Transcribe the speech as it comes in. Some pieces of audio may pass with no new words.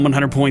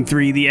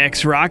100.3 The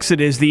X Rocks. It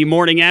is the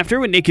morning after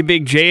with Nick and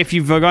Big J. If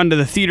you've gone to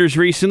the theaters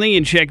recently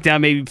and checked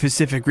out maybe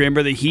Pacific Rim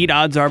or The Heat,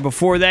 odds are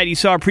before that you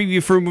saw a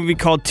preview for a movie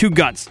called Two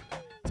Guns.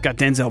 It's got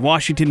Denzel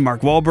Washington, Mark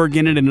Wahlberg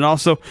in it, and it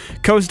also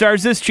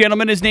co-stars this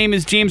gentleman. His name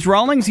is James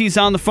Rawlings. He's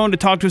on the phone to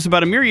talk to us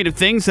about a myriad of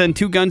things, and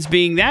Two Guns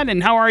being that.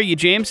 And how are you,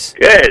 James?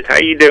 Good. How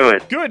you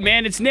doing? Good,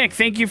 man. It's Nick.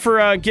 Thank you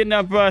for getting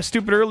up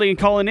stupid early and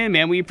calling in,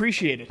 man. We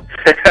appreciate it.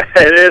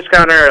 It is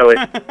kind of early.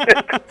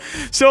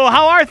 So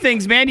how are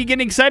things, man? You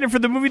getting excited for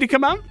the movie to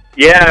come out?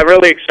 Yeah,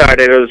 really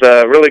excited. It was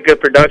a really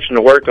good production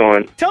to work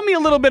on. Tell me a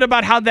little bit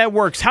about how that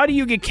works. How do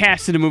you get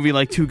cast in a movie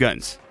like Two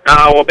Guns?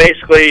 Well,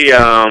 basically,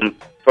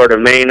 for the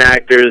main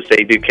actors,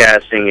 they do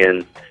casting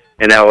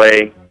in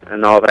L.A.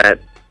 and all that.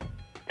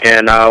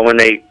 And when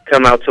they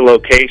come out to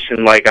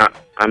location, like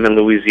I'm in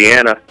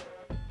Louisiana,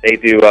 they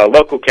do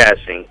local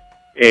casting.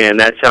 And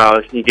that's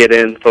how you get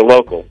in for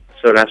local.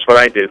 So that's what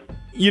I do.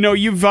 You know,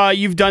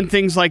 you've done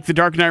things like The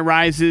Dark Knight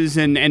Rises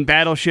and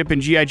Battleship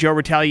and G.I. Joe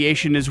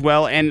Retaliation as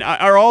well. And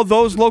are all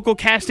those local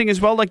casting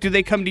as well? Like, do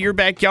they come to your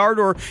backyard,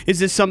 or is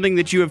this something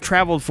that you have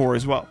traveled for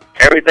as well?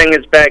 Everything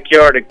is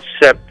backyard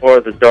except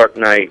for The Dark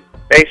Knight.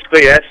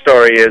 Basically, that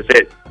story is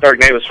that Dark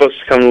Knight was supposed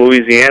to come to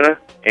Louisiana,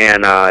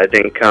 and it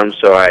didn't come,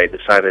 so I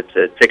decided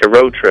to take a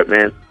road trip,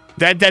 man.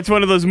 That's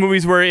one of those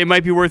movies where it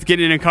might be worth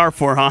getting in a car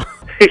for, huh?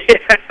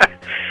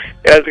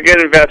 Yeah, it's a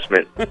good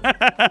investment.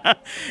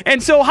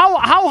 And so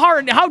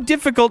how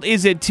difficult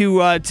is it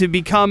to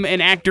become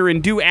an actor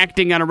and do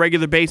acting on a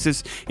regular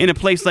basis in a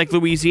place like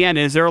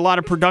Louisiana? Is there a lot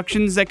of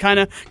productions that kind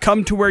of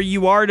come to where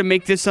you are to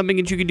make this something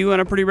that you can do on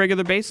a pretty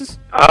regular basis?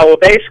 Well,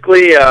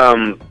 basically,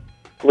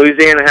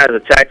 Louisiana has a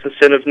tax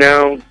incentive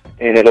now,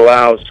 and it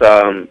allows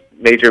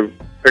major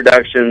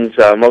productions,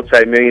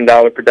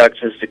 multi-million-dollar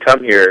productions to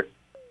come here,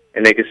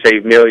 and they can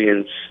save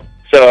millions.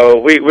 So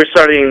we're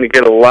starting to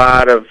get a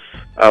lot of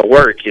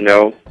work, you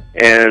know,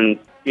 and,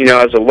 you know,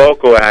 as a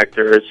local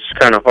actor, it's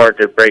kind of hard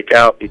to break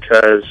out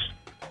because,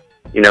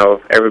 you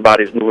know,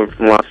 everybody's moving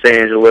from Los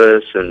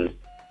Angeles and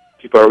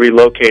people are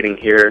relocating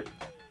here.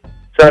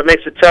 So it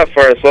makes it tough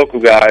for us local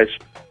guys.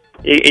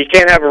 You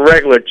can't have a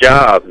regular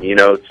job, you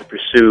know, to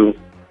pursue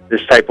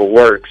this type of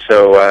work.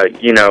 So,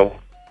 you know,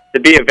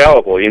 to be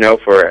available, you know,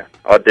 for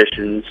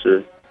auditions,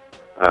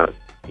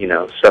 you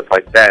know, stuff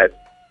like that.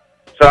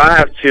 So I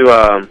have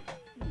to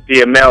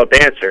be a male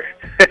dancer.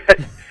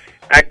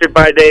 Actor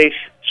by day,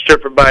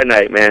 stripper by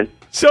night, man.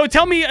 So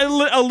tell me a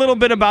little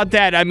bit about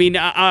that. I mean,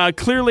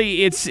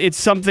 clearly it's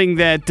something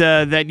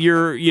that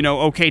you're, you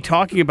know, okay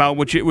talking about,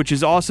 which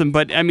is awesome.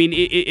 But I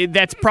mean,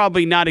 that's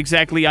probably not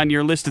exactly on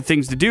your list of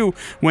things to do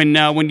when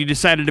you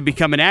decided to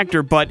become an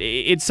actor. But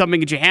it's something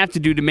that you have to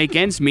do to make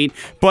ends meet.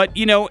 But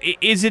you know,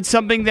 is it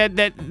something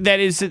that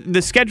is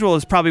the schedule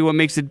is probably what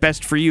makes it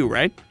best for you,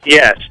 right?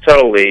 Yes,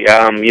 totally.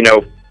 You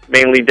know,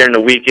 mainly during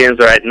the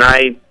weekends or at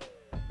night,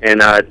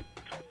 and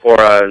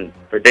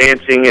for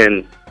dancing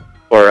and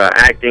for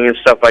acting and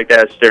stuff like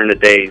that, it's during the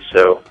days,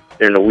 so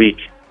during the week.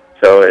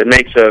 So it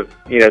makes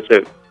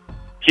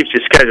keeps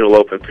your schedule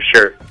open for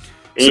sure.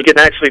 And you can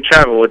actually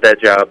travel with that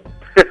job.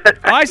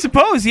 I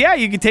suppose, yeah,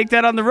 you could take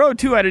that on the road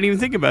too. I didn't even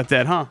think about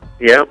that, huh?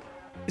 Yeah.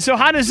 So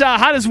how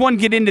does one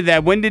get into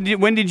that? When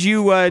did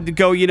you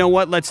go, you know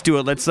what, let's do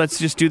it. Let's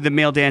just do the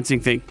male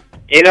dancing thing.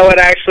 You know what,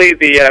 actually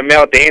the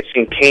male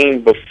dancing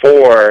came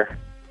before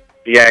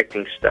the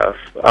acting stuff.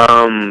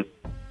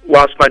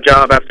 Lost my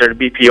job after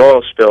the BP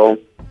oil spill.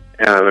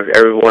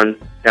 Everyone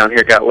down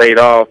here got laid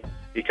off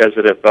because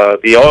of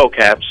the oil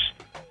caps.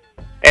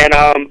 And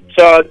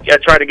so I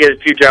tried to get a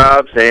few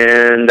jobs,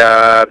 and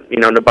you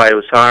know, nobody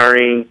was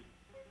hiring.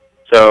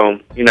 So,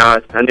 you know,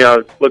 I knew I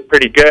looked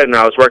pretty good, and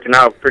I was working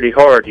out pretty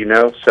hard, you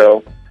know.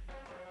 So,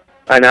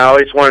 and I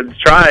always wanted to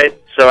try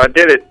it, so I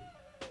did it,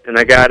 and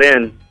I got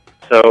in.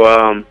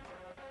 So,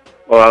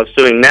 while I was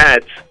doing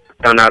that,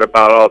 I found out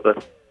about all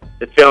the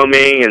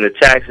filming and the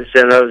tax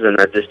incentives,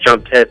 and I just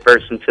jumped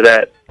headfirst into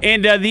that.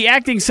 And the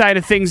acting side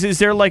of things, is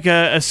there like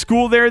a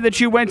school there that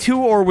you went to,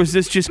 or was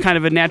this just kind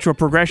of a natural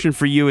progression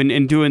for you,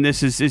 and doing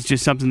this is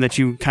just something that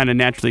you kind of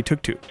naturally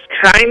took to?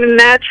 Kind of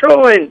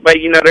natural, but,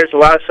 you know, there's a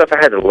lot of stuff I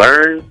had to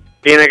learn.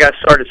 Being I got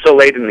started so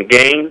late in the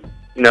game,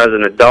 you know, as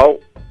an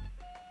adult,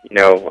 you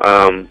know,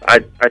 I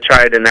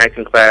tried an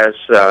acting class,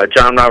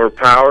 John Robert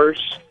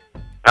Powers.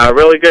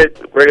 Really good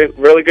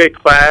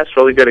class,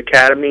 really good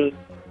academy.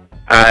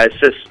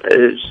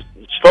 It's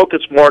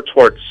focused more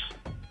towards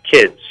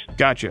kids.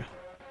 Gotcha.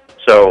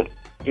 So,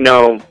 you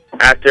know,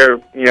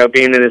 after, you know,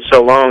 being in it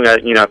so long, I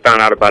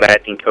found out about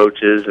acting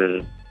coaches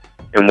and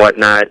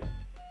whatnot,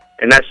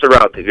 and that's the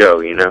route to go,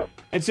 you know.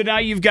 And so now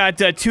you've got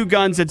Two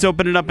Guns that's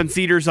opening up in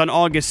theaters on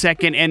August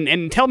 2nd,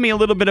 and tell me a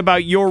little bit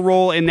about your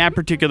role in that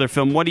particular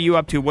film. What are you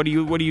up to? What are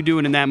you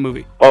doing in that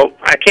movie? Well,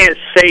 I can't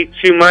say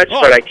too much,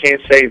 but I can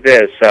say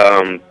this.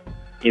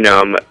 You know,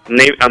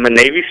 I'm a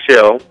Navy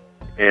SEAL,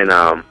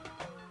 and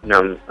you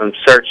know, I'm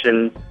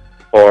searching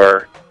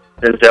for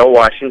Denzel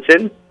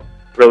Washington,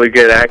 really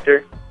good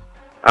actor.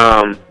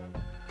 And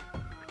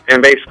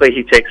basically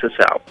he takes us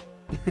out.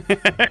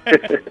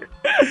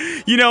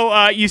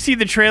 You see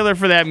the trailer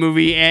for that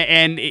movie,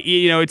 and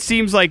it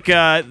seems like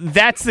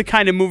that's the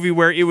kind of movie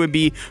where it would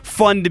be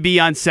fun to be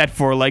on set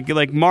for.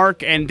 Like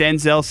Mark and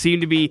Denzel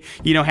seem to be,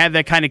 have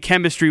that kind of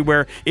chemistry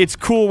where it's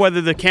cool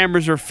whether the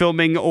cameras are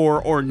filming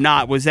or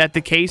not. Was that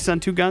the case on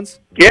Two Guns?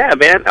 Yeah,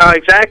 man,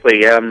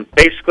 exactly.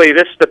 Basically,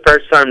 this is the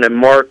first time that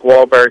Mark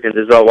Wahlberg and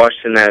Denzel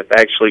Washington have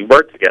actually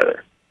worked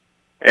together.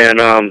 And,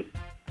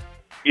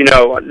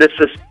 this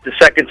is the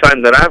second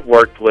time that I've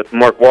worked with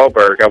Mark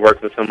Wahlberg. I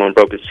worked with him on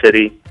Broken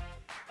City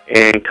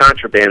and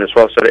Contraband as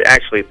well, so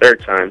actually third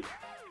time.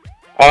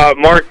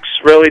 Mark's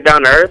really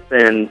down to earth,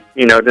 and,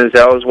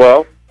 Denzel as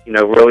well.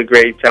 Really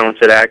great,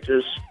 talented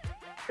actors.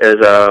 It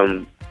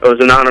was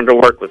an honor to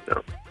work with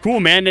them. Cool,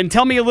 man. And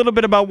tell me a little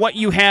bit about what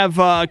you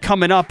have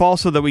coming up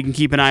also that we can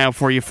keep an eye out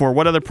for you for.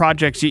 What other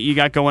projects you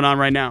got going on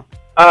right now?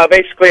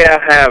 Basically, I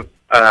have,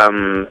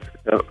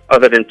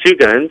 other than Two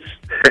Guns,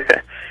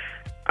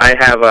 I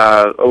have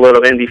a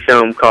little indie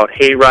film called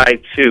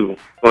Hayride 2,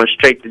 going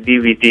straight to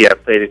DVD. I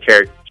play the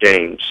character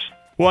James.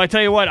 Well, I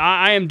tell you what,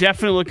 I am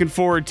definitely looking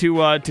forward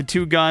to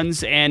Two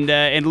Guns, and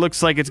it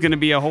looks like it's going to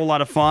be a whole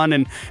lot of fun,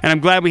 and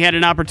I'm glad we had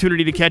an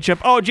opportunity to catch up.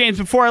 Oh, James,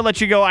 before I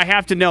let you go, I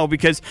have to know,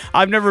 because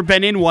I've never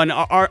been in one.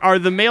 Are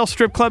the male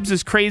strip clubs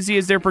as crazy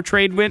as they're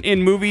portrayed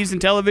in movies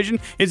and television?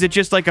 Is it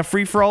just like a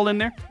free-for-all in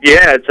there?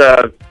 Yeah,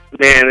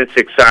 it's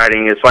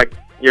exciting. It's like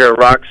you're a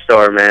rock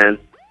star, man.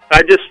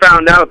 I just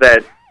found out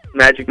that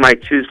Magic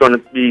Mike 2 is going to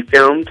be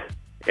filmed,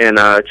 and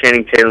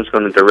Channing Tatum's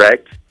going to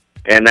direct.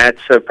 And that's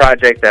a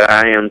project that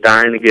I am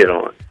dying to get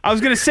on. I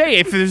was going to say,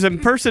 if there's a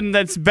person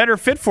that's better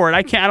fit for it,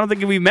 I don't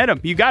think we've met him.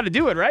 You got to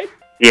do it, right?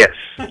 Yes.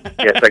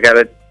 I got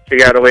to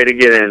figure out a way to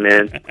get in,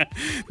 man.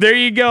 There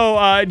you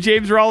go.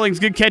 James Rawlings,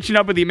 good catching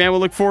up with you, man. We'll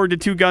look forward to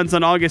Two Guns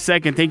on August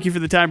 2nd. Thank you for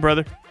the time,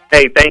 brother.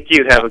 Hey, thank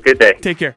you. Have a good day. Take care.